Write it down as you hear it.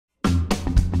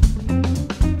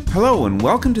Hello and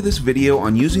welcome to this video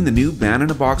on using the new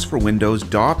Band-in-a-Box for Windows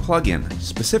DAW plugin,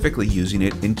 specifically using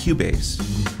it in Cubase.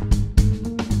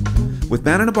 With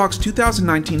Band-in-a-Box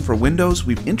 2019 for Windows,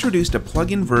 we've introduced a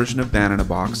plugin version of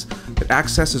Band-in-a-Box that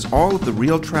accesses all of the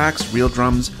real tracks, real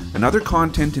drums, and other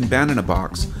content in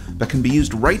Band-in-a-Box that can be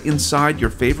used right inside your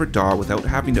favorite DAW without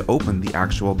having to open the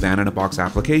actual Band-in-a-Box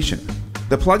application.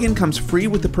 The plugin comes free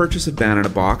with the purchase of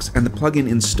Band-in-a-Box, and the plugin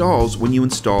installs when you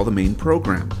install the main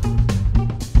program.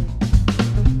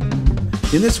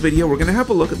 In this video, we're going to have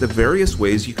a look at the various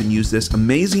ways you can use this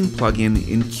amazing plugin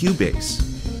in Cubase.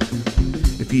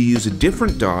 If you use a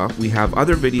different DAW, we have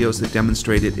other videos that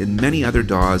demonstrate it in many other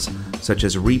DAWs, such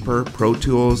as Reaper, Pro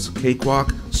Tools,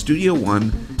 Cakewalk, Studio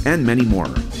One, and many more.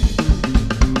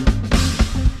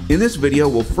 In this video,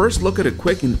 we'll first look at a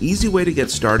quick and easy way to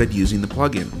get started using the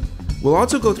plugin. We'll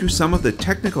also go through some of the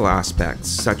technical aspects,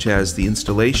 such as the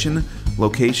installation,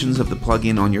 locations of the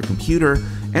plugin on your computer,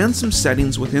 and some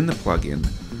settings within the plugin.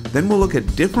 Then we'll look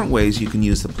at different ways you can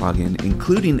use the plugin,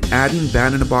 including adding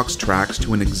Band-in-a-Box tracks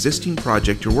to an existing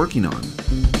project you're working on.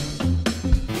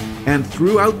 And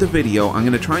throughout the video, I'm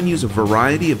going to try and use a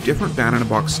variety of different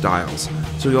Band-in-a-Box styles,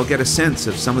 so you'll get a sense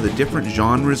of some of the different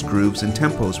genres, grooves, and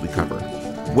tempos we cover.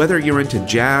 Whether you're into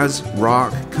jazz,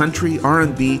 rock, country,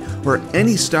 R&B, or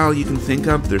any style you can think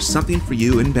of, there's something for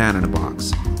you in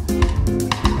Band-in-a-Box.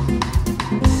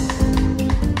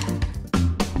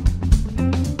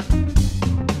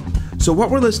 So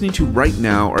what we're listening to right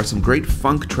now are some great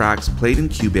funk tracks played in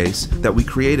Cubase that we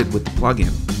created with the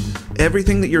plugin.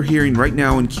 Everything that you're hearing right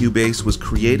now in Cubase was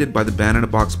created by the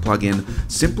Band-in-a-Box plugin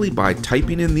simply by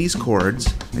typing in these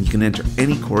chords, and you can enter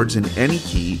any chords in any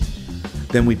key.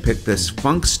 Then we picked this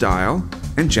funk style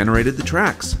and generated the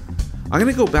tracks. I'm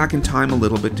going to go back in time a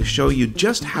little bit to show you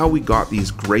just how we got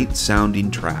these great sounding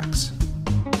tracks.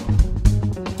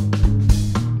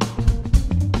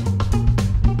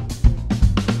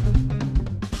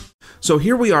 So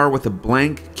here we are with a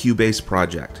blank Cubase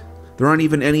project. There aren't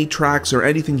even any tracks or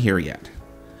anything here yet.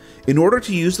 In order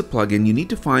to use the plugin, you need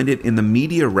to find it in the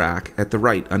media rack at the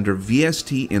right under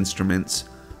VST Instruments,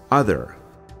 Other,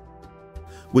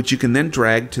 which you can then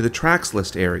drag to the tracks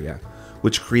list area,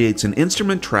 which creates an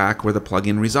instrument track where the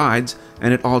plugin resides,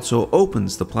 and it also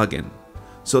opens the plugin.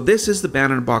 So this is the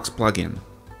Band-in-a-Box plugin.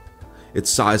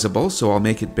 It's sizable, so I'll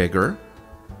make it bigger.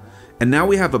 And now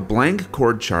we have a blank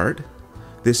chord chart.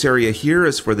 This area here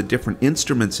is for the different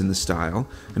instruments in the style,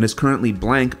 and is currently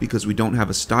blank because we don't have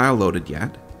a style loaded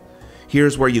yet.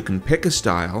 Here's where you can pick a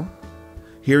style.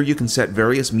 Here you can set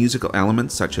various musical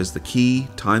elements such as the key,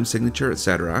 time signature,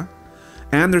 etc.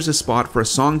 And there's a spot for a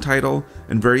song title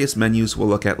and various menus we'll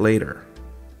look at later.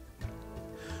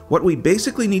 What we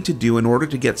basically need to do in order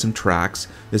to get some tracks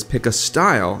is pick a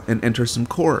style and enter some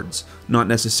chords, not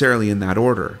necessarily in that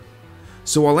order.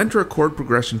 So I'll enter a chord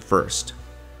progression first.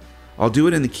 I'll do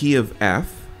it in the key of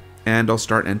F, and I'll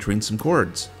start entering some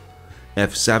chords.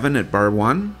 F7 at bar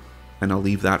 1, and I'll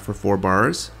leave that for 4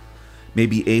 bars.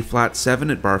 Maybe A flat 7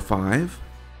 at bar 5,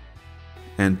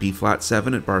 and B flat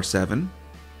 7 at bar 7.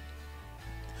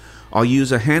 I'll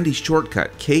use a handy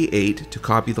shortcut, K8, to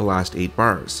copy the last 8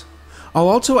 bars. I'll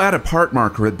also add a part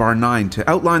marker at bar 9 to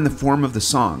outline the form of the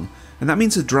song, and that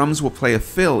means the drums will play a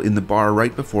fill in the bar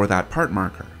right before that part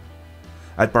marker.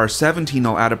 At bar 17,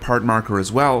 I'll add a part marker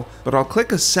as well, but I'll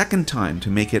click a second time to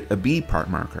make it a B part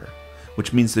marker,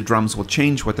 which means the drums will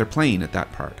change what they're playing at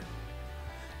that part.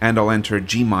 And I'll enter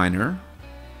G minor,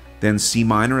 then C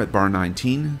minor at bar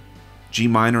 19, G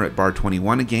minor at bar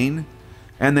 21 again,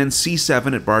 and then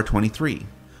C7 at bar 23.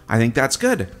 I think that's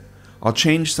good. I'll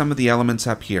change some of the elements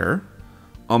up here.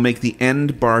 I'll make the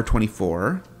end bar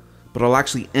 24, but I'll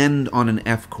actually end on an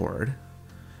F chord.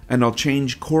 And I'll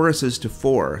change choruses to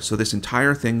 4, so this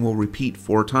entire thing will repeat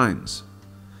 4 times.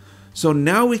 So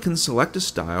now we can select a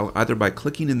style either by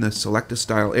clicking in the Select a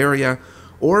Style area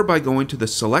or by going to the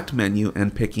Select menu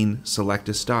and picking Select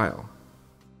a Style.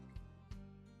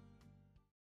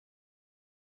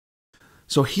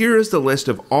 So here is the list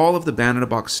of all of the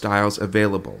Band-in-a-Box styles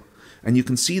available, and you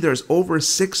can see there's over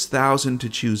 6,000 to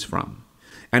choose from.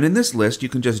 And in this list, you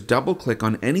can just double-click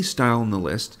on any style in the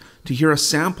list to hear a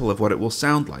sample of what it will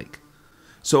sound like.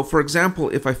 So for example,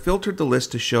 if I filtered the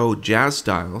list to show jazz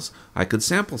styles, I could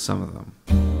sample some of them.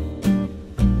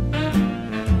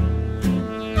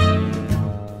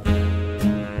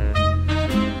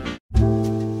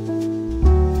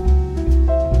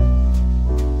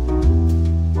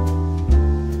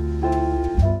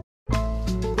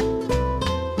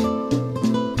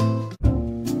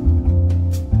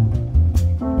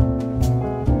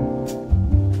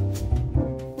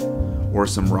 Or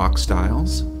some rock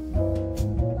styles.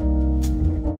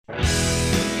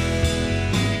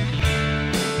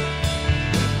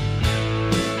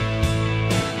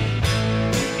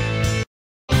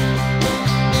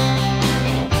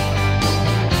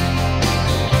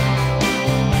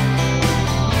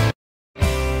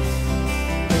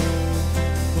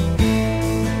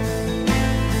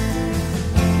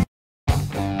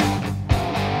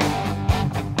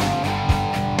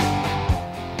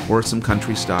 or some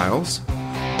country styles.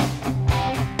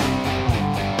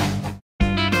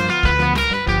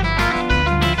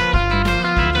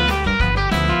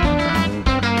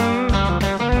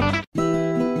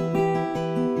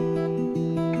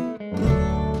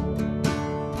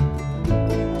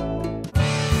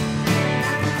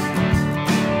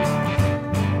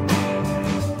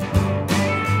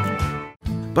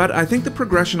 But I think the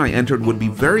progression I entered would be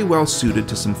very well suited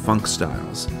to some funk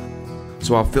styles.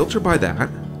 So I'll filter by that.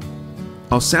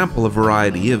 I'll sample a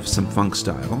variety of some funk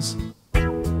styles.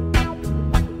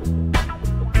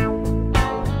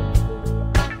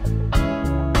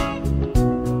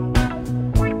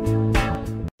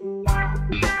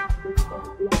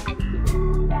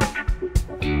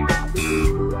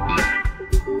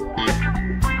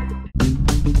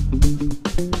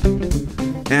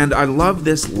 And I love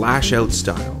this lash out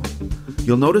style.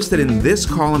 You'll notice that in this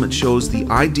column it shows the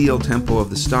ideal tempo of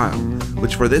the style,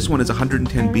 which for this one is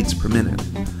 110 beats per minute.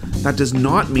 That does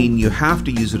not mean you have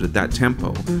to use it at that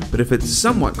tempo, but if it's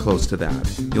somewhat close to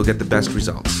that, you'll get the best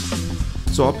results.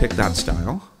 So I'll pick that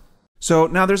style. So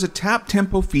now there's a tap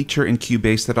tempo feature in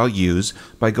Cubase that I'll use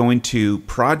by going to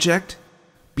Project,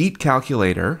 Beat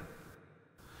Calculator,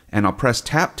 and I'll press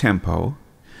Tap Tempo,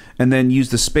 and then use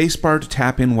the spacebar to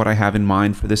tap in what I have in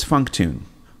mind for this funk tune.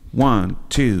 1,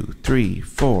 2, 3,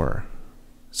 4.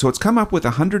 So it's come up with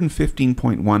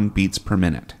 115.1 beats per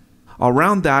minute. I'll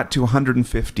round that to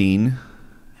 115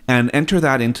 and enter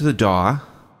that into the DAW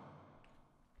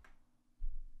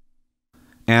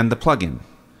and the plugin.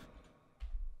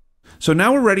 So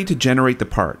now we're ready to generate the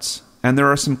parts. And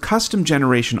there are some custom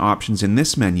generation options in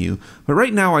this menu, but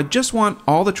right now I just want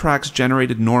all the tracks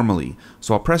generated normally,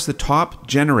 so I'll press the top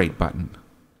Generate button.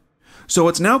 So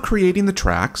it's now creating the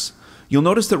tracks. You'll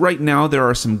notice that right now there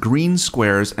are some green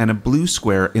squares and a blue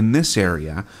square in this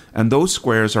area, and those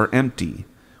squares are empty.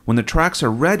 When the tracks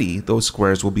are ready, those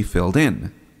squares will be filled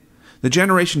in. The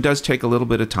generation does take a little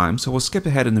bit of time, so we'll skip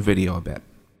ahead in the video a bit.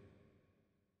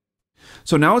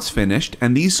 So now it's finished,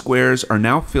 and these squares are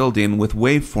now filled in with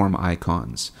waveform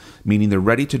icons, meaning they're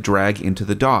ready to drag into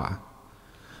the DAW.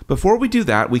 Before we do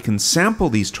that, we can sample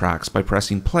these tracks by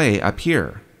pressing play up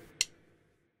here.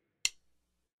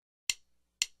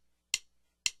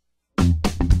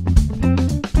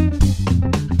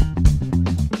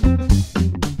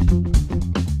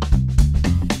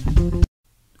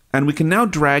 And we can now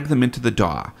drag them into the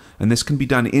DAW, and this can be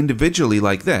done individually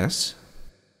like this.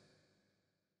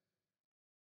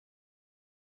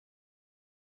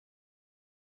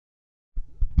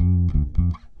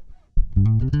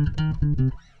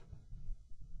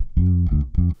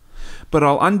 But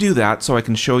I'll undo that so I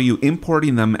can show you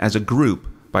importing them as a group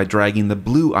by dragging the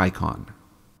blue icon.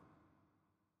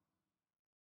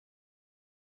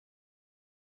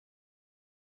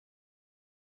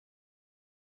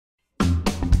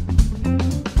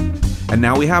 And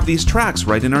now we have these tracks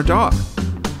right in our DAW.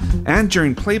 And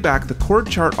during playback, the chord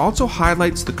chart also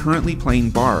highlights the currently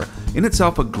playing bar, in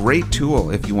itself a great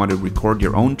tool if you want to record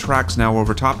your own tracks now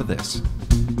over top of this.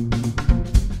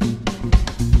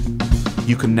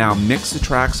 You can now mix the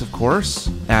tracks, of course,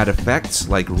 add effects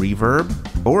like reverb,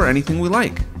 or anything we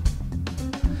like.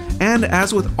 And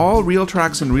as with all real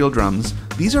tracks and real drums,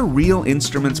 these are real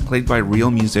instruments played by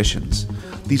real musicians.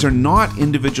 These are not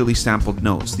individually sampled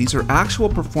notes. These are actual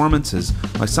performances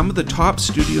by some of the top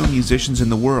studio musicians in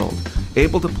the world,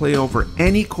 able to play over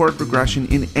any chord progression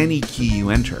in any key you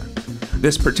enter.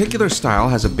 This particular style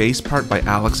has a bass part by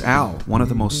Alex Al, one of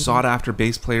the most sought-after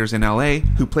bass players in LA,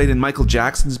 who played in Michael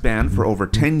Jackson's band for over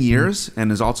 10 years and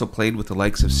has also played with the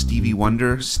likes of Stevie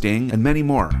Wonder, Sting, and many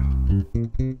more.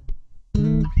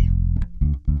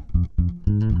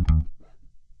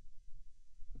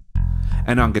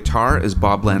 And on guitar is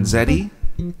Bob Lanzetti,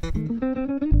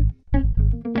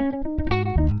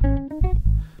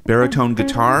 baritone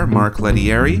guitar Mark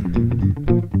Lettieri,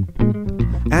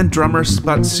 and drummer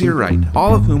Sput Searwright,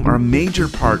 all of whom are a major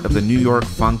part of the New York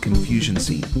funk and fusion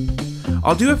scene.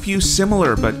 I'll do a few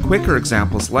similar but quicker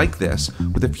examples like this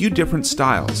with a few different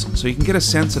styles so you can get a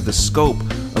sense of the scope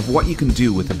of what you can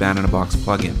do with the Band in a Box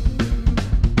plugin.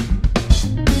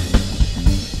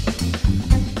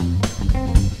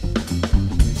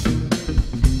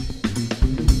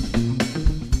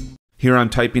 Here I'm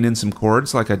typing in some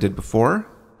chords like I did before.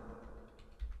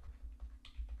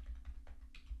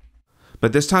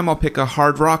 But this time I'll pick a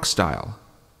hard rock style.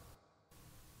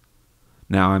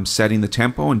 Now I'm setting the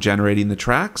tempo and generating the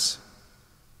tracks.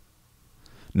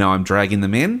 Now I'm dragging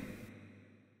them in.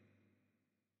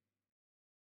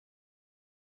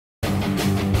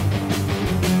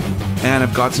 And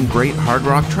I've got some great hard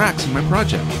rock tracks in my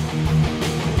project.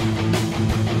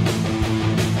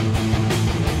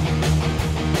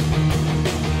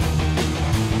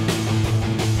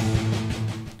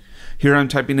 Here I'm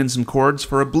typing in some chords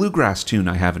for a bluegrass tune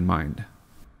I have in mind.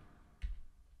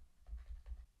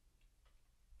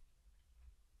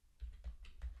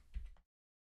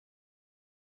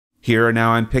 Here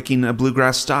now I'm picking a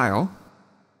bluegrass style.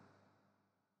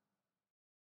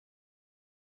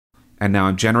 And now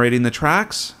I'm generating the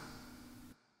tracks.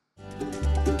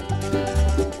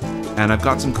 And I've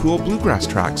got some cool bluegrass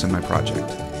tracks in my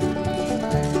project.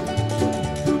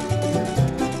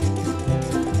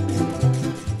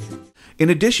 In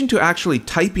addition to actually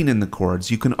typing in the chords,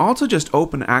 you can also just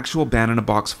open actual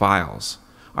Band-in-a-Box files,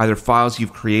 either files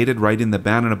you've created right in the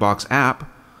Band-in-a-Box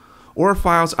app, or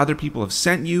files other people have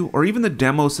sent you, or even the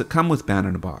demos that come with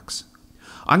Band-in-a-Box.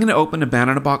 I'm going to open a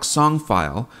Band-in-a-Box song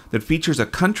file that features a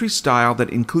country style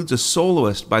that includes a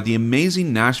soloist by the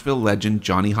amazing Nashville legend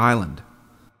Johnny Highland.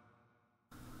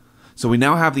 So we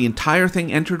now have the entire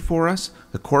thing entered for us,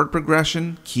 the chord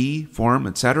progression, key, form,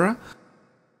 etc.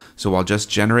 So I'll just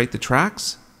generate the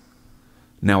tracks.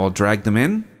 Now I'll drag them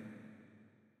in.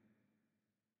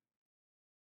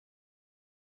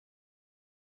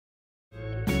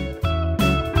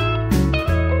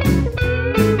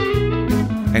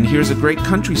 And here's a great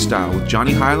country style with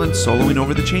Johnny Highland soloing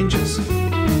over the changes.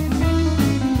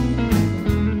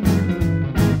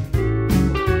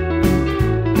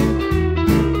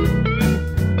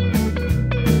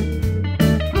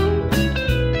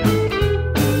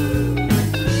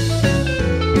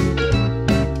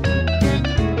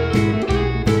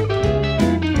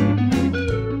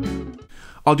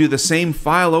 I'll do the same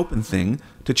file open thing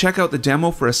to check out the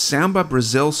demo for a Samba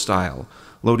Brazil style,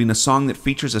 loading a song that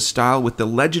features a style with the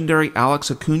legendary Alex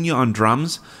Acuna on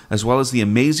drums, as well as the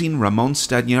amazing Ramon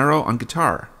Stagniero on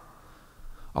guitar.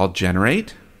 I'll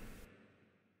generate,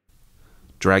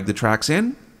 drag the tracks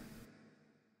in,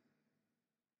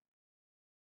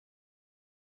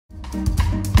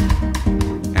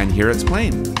 and here it's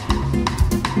playing.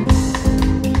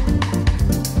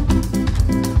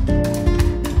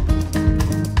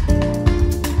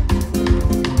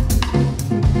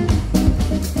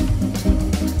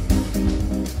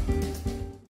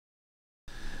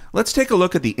 Let's take a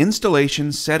look at the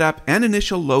installation, setup, and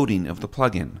initial loading of the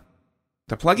plugin.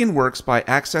 The plugin works by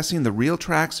accessing the real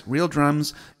tracks, real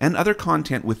drums, and other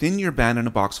content within your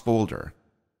Band-in-a-Box folder.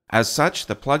 As such,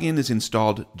 the plugin is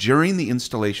installed during the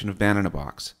installation of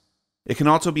Band-in-a-Box. It can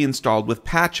also be installed with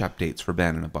patch updates for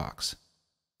Band-in-a-Box.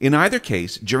 In either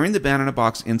case, during the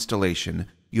Band-in-a-Box installation,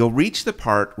 you'll reach the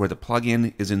part where the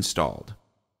plugin is installed.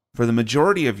 For the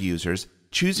majority of users,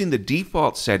 choosing the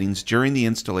default settings during the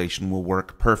installation will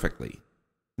work perfectly.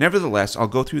 Nevertheless, I'll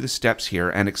go through the steps here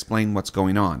and explain what's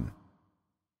going on.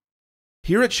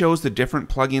 Here it shows the different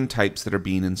plugin types that are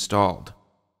being installed.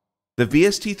 The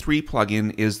VST3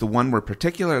 plugin is the one we're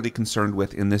particularly concerned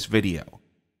with in this video.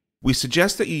 We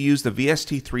suggest that you use the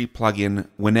VST3 plugin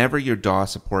whenever your DAW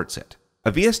supports it.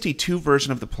 A VST2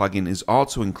 version of the plugin is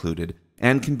also included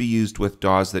and can be used with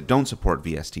DAWs that don't support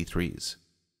VST3s.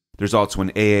 There's also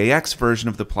an AAX version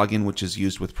of the plugin which is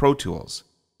used with Pro Tools.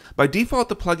 By default,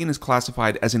 the plugin is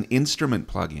classified as an instrument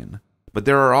plugin, but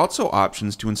there are also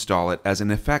options to install it as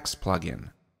an effects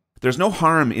plugin. There's no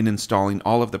harm in installing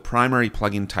all of the primary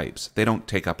plugin types. They don't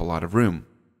take up a lot of room.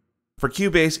 For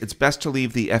Cubase, it's best to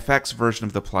leave the FX version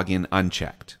of the plugin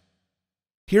unchecked.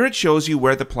 Here it shows you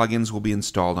where the plugins will be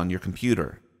installed on your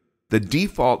computer. The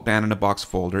default Band-in-a-Box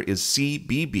folder is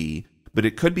CBB, but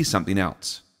it could be something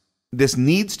else. This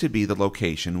needs to be the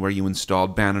location where you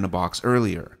installed Band-in-a-Box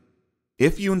earlier.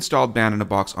 If you installed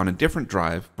Band-in-a-Box on a different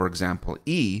drive, for example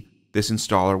E, this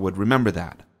installer would remember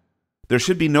that. There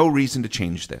should be no reason to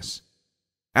change this.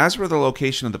 As for the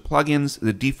location of the plugins,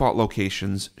 the default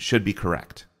locations should be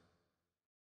correct.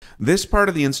 This part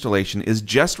of the installation is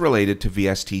just related to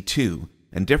VST2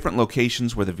 and different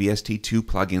locations where the VST2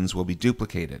 plugins will be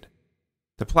duplicated.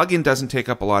 The plugin doesn't take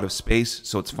up a lot of space,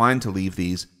 so it's fine to leave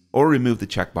these or remove the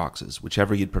checkboxes,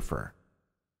 whichever you'd prefer.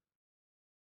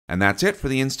 And that's it for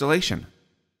the installation.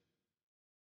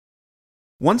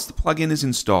 Once the plugin is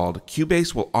installed,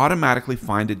 Cubase will automatically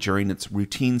find it during its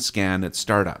routine scan at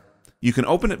startup. You can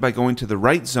open it by going to the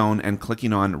right zone and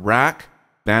clicking on Rack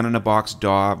Band-in-a-Box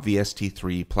DAW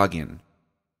VST3 plugin.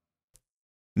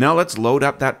 Now let's load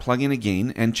up that plugin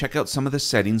again and check out some of the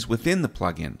settings within the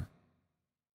plugin.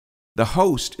 The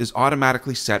host is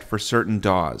automatically set for certain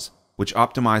DAWs, which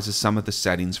optimizes some of the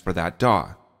settings for that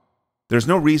DAW. There's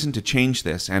no reason to change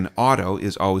this, and auto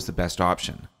is always the best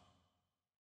option.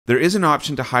 There is an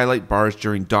option to highlight bars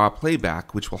during DAW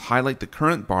playback, which will highlight the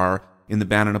current bar in the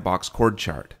Band-in-a-Box chord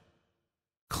chart.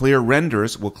 Clear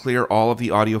renders will clear all of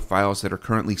the audio files that are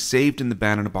currently saved in the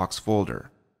Band-in-a-Box folder.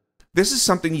 This is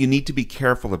something you need to be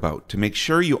careful about to make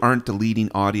sure you aren't deleting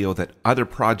audio that other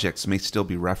projects may still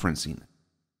be referencing.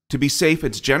 To be safe,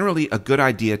 it's generally a good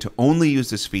idea to only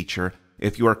use this feature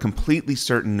if you are completely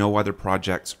certain no other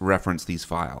projects reference these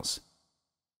files.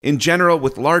 In general,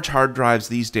 with large hard drives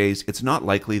these days, it's not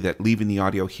likely that leaving the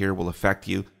audio here will affect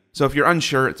you, so if you're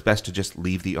unsure, it's best to just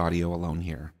leave the audio alone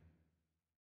here.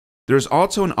 There's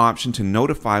also an option to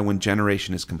notify when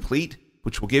generation is complete,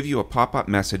 which will give you a pop-up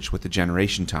message with the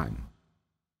generation time.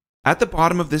 At the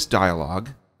bottom of this dialog,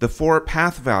 the 4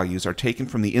 path values are taken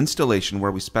from the installation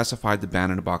where we specified the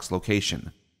band-in-a-box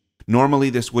location.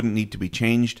 Normally this wouldn't need to be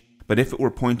changed, but if it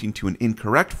were pointing to an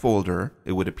incorrect folder,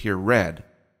 it would appear red.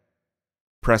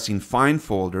 Pressing Find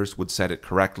Folders would set it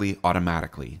correctly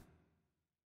automatically.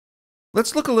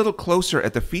 Let's look a little closer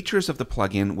at the features of the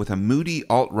plugin with a moody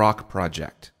alt-rock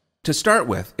project. To start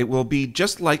with, it will be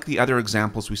just like the other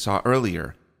examples we saw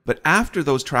earlier, but after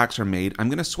those tracks are made, I'm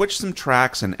going to switch some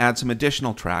tracks and add some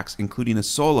additional tracks, including a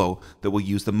solo that will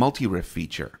use the multi-riff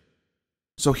feature.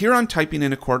 So here I'm typing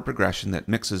in a chord progression that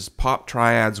mixes pop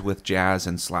triads with jazz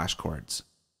and slash chords.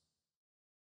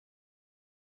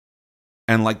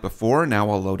 And like before, now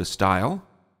I'll load a style.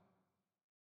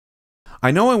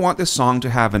 I know I want this song to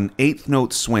have an 8th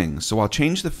note swing, so I'll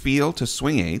change the feel to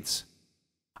swing 8ths.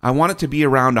 I want it to be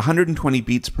around 120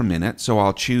 beats per minute, so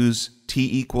I'll choose T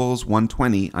equals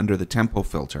 120 under the tempo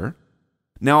filter.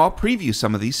 Now I'll preview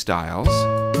some of these styles.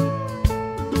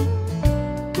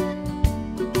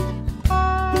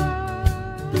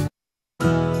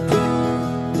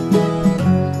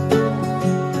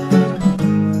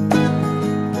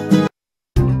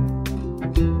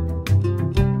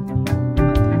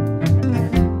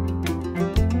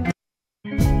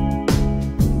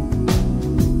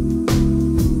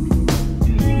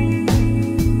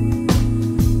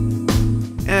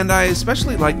 And I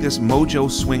especially like this Mojo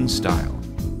swing style.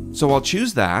 So I'll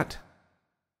choose that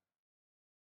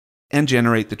and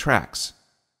generate the tracks.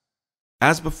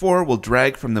 As before, we'll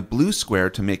drag from the blue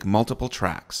square to make multiple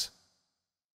tracks.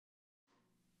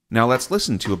 Now let's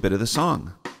listen to a bit of the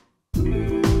song.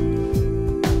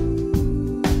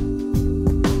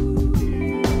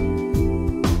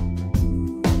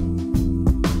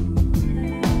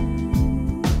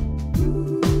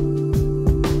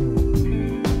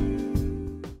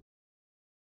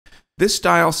 This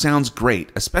style sounds great,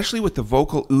 especially with the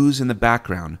vocal ooze in the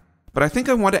background, but I think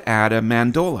I want to add a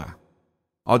mandola.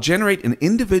 I'll generate an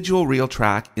individual reel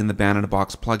track in the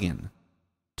Band-in-a-Box plugin.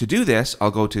 To do this, I'll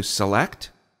go to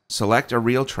Select a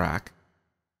reel track,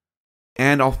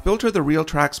 and I'll filter the reel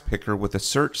tracks picker with a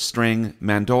search string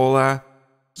mandola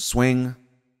swing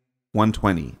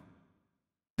 120.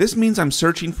 This means I'm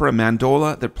searching for a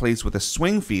mandola that plays with a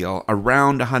swing feel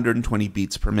around 120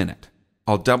 beats per minute.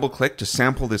 I'll double-click to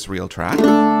sample this reel track.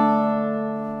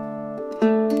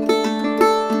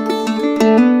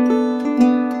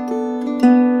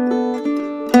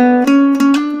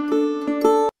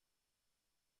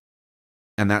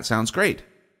 And that sounds great.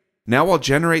 Now I'll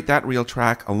generate that reel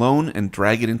track alone and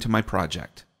drag it into my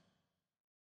project.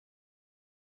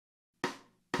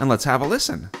 And let's have a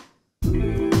listen.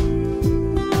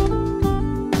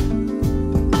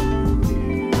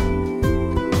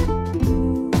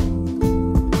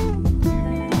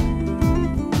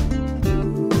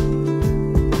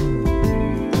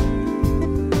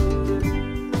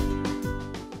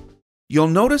 You'll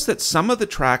notice that some of the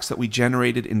tracks that we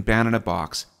generated in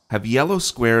Band-in-a-Box have yellow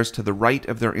squares to the right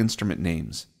of their instrument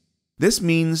names. This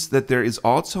means that there is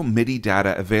also MIDI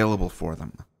data available for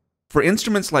them. For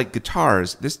instruments like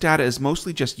guitars, this data is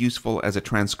mostly just useful as a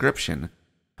transcription,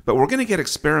 but we're going to get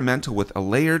experimental with a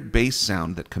layered bass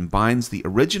sound that combines the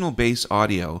original bass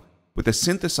audio with a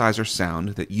synthesizer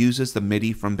sound that uses the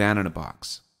MIDI from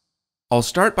Band-in-a-Box. I'll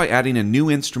start by adding a new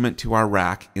instrument to our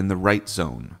rack in the right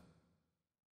zone.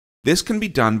 This can be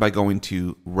done by going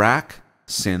to Rack,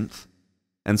 Synth,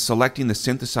 and selecting the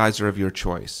synthesizer of your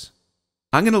choice.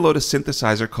 I'm going to load a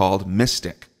synthesizer called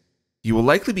Mystic. You will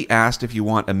likely be asked if you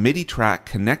want a MIDI track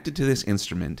connected to this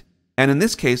instrument, and in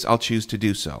this case I'll choose to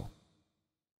do so.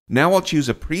 Now I'll choose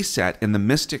a preset in the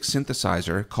Mystic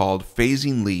synthesizer called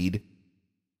Phasing Lead,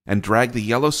 and drag the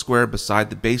yellow square beside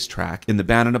the bass track in the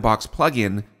Band-in-a-Box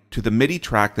plugin to the MIDI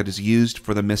track that is used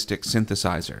for the Mystic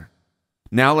synthesizer.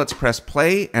 Now let's press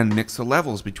play and mix the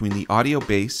levels between the audio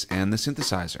bass and the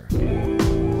synthesizer.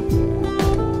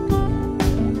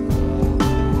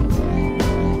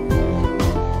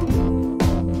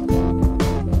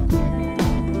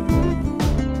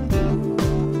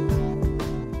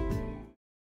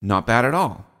 Not bad at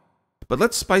all. But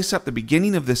let's spice up the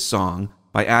beginning of this song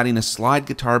by adding a slide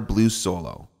guitar blues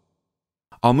solo.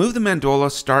 I'll move the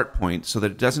mandola start point so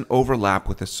that it doesn't overlap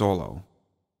with the solo.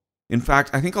 In fact,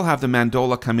 I think I'll have the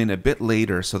mandola come in a bit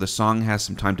later so the song has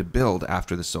some time to build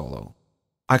after the solo.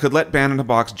 I could let Band in a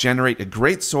Box generate a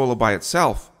great solo by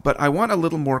itself, but I want a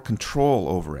little more control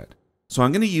over it. So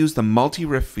I'm going to use the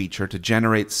multi-riff feature to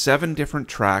generate 7 different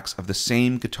tracks of the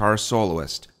same guitar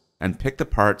soloist and pick the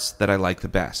parts that I like the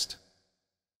best.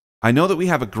 I know that we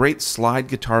have a great slide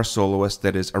guitar soloist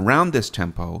that is around this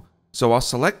tempo, so I'll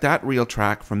select that reel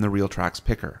track from the reel tracks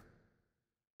picker.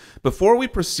 Before we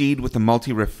proceed with the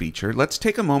multi-riff feature, let's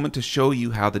take a moment to show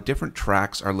you how the different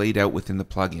tracks are laid out within the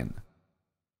plugin.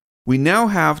 We now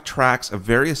have tracks of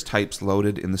various types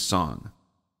loaded in the song.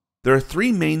 There are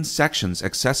 3 main sections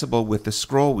accessible with the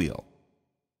scroll wheel.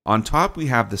 On top we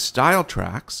have the style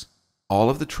tracks, all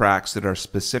of the tracks that are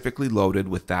specifically loaded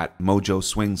with that Mojo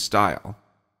Swing style.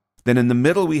 Then in the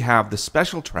middle we have the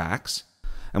special tracks,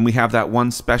 and we have that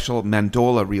one special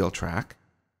mandola reel track.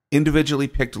 Individually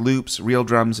picked loops, reel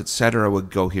drums, etc. would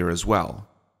go here as well.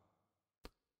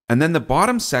 And then the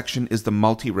bottom section is the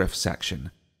multi-riff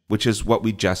section, which is what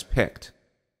we just picked.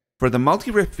 For the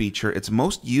multi-riff feature, it's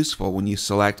most useful when you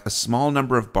select a small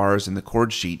number of bars in the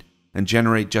chord sheet and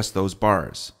generate just those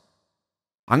bars.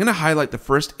 I'm going to highlight the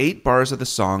first 8 bars of the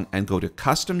song and go to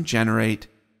Custom Generate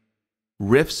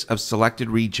Riffs of Selected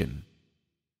Region.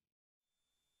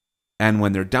 And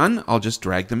when they're done, I'll just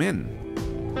drag them in.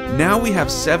 Now we have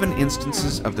 7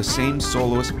 instances of the same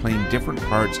soloist playing different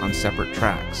parts on separate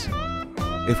tracks.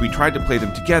 If we tried to play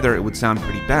them together, it would sound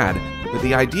pretty bad, but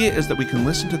the idea is that we can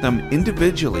listen to them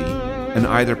individually and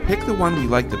either pick the one we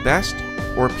like the best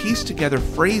or piece together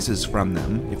phrases from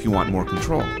them if you want more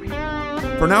control.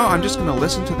 For now, I'm just going to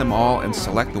listen to them all and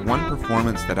select the one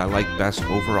performance that I like best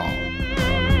overall.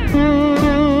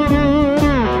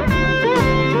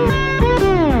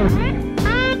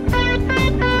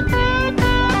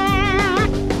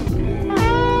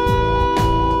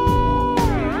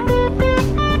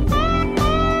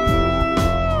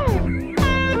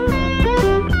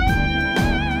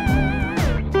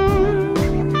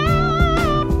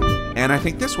 And I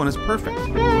think this one is perfect.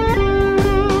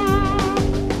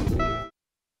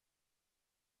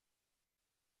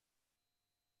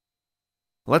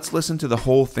 Let's listen to the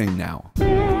whole thing now.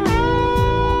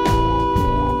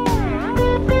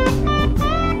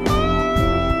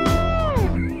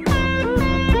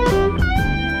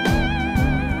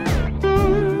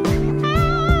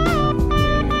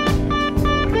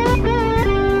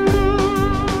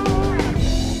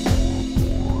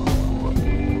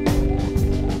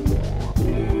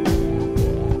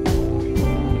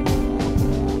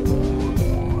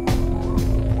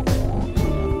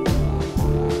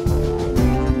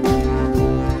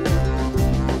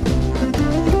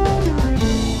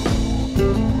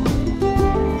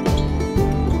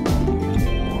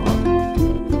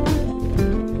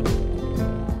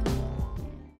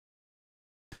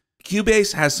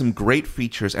 Cubase has some great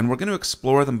features, and we're going to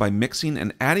explore them by mixing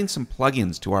and adding some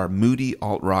plugins to our moody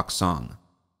alt-rock song.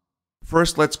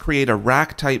 First, let's create a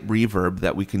rack-type reverb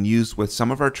that we can use with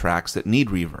some of our tracks that need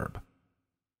reverb.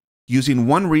 Using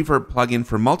one reverb plugin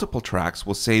for multiple tracks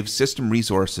will save system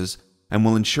resources and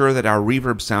will ensure that our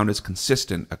reverb sound is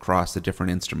consistent across the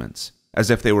different instruments, as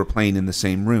if they were playing in the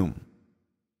same room.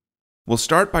 We'll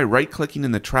start by right-clicking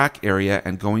in the track area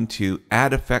and going to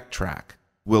Add Effect Track.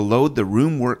 We'll load the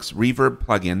RoomWorks reverb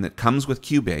plugin that comes with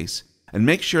Cubase and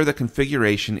make sure the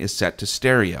configuration is set to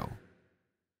stereo.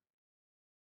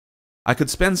 I could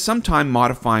spend some time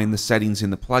modifying the settings in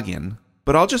the plugin,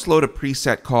 but I'll just load a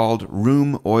preset called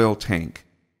Room Oil Tank.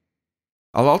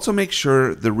 I'll also make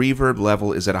sure the reverb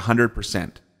level is at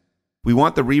 100%. We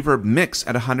want the reverb mix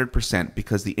at 100%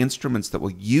 because the instruments that will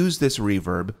use this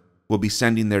reverb will be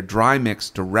sending their dry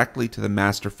mix directly to the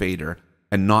master fader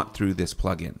and not through this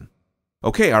plugin.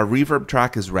 Okay, our reverb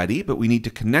track is ready, but we need to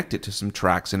connect it to some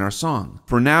tracks in our song.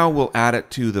 For now, we'll add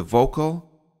it to the vocal,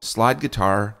 slide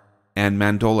guitar, and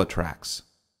mandola tracks.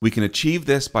 We can achieve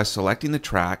this by selecting the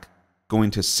track, going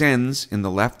to Sends in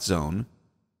the left zone,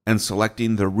 and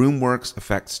selecting the RoomWorks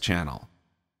Effects channel.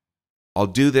 I'll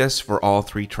do this for all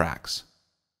 3 tracks.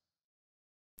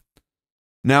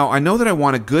 Now, I know that I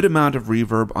want a good amount of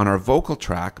reverb on our vocal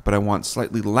track, but I want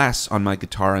slightly less on my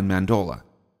guitar and mandola.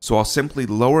 So I'll simply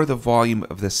lower the volume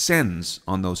of the sends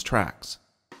on those tracks.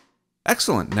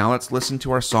 Excellent, now let's listen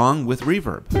to our song with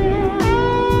reverb.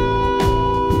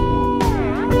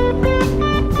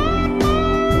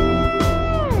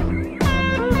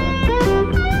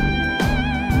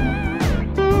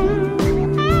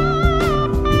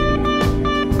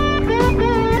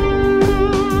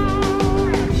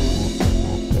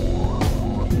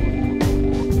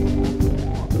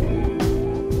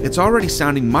 It's already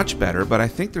sounding much better, but I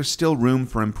think there's still room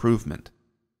for improvement.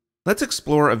 Let's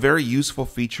explore a very useful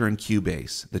feature in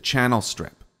Cubase, the channel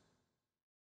strip.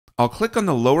 I'll click on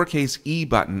the lowercase e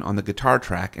button on the guitar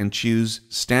track and choose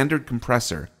Standard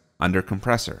Compressor under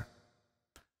Compressor.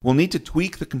 We'll need to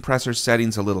tweak the compressor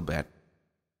settings a little bit.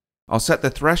 I'll set the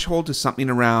threshold to something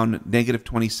around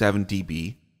 -27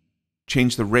 dB,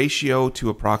 change the ratio to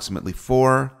approximately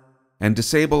 4, and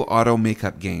disable auto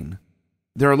makeup gain.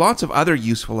 There are lots of other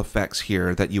useful effects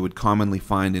here that you would commonly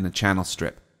find in a channel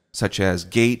strip, such as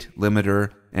gate,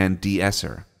 limiter, and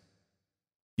de-esser.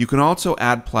 You can also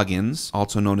add plugins,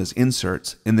 also known as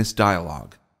inserts, in this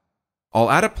dialog. I'll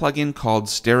add a plugin called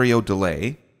Stereo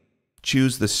Delay,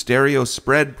 choose the Stereo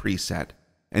Spread preset,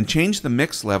 and change the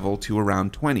mix level to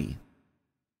around 20.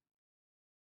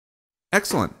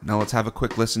 Excellent. Now let's have a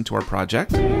quick listen to our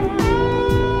project.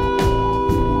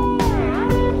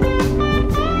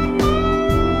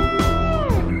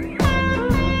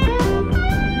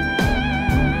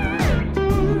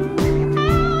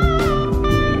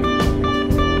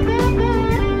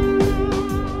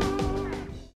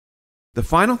 The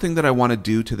final thing that I want to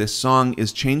do to this song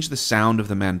is change the sound of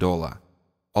the mandola.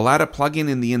 I'll add a plugin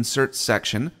in the Inserts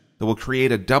section that will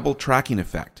create a double tracking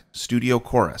effect, Studio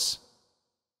Chorus.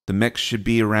 The mix should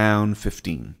be around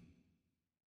 15.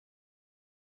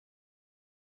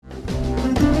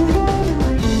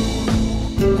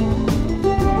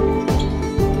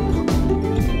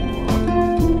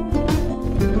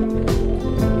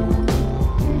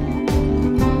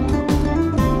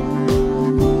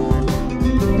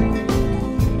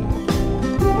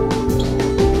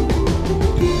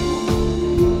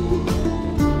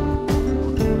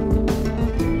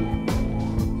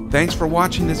 Thanks for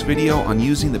watching this video on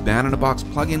using the Band in a Box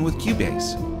plugin with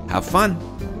Cubase. Have fun!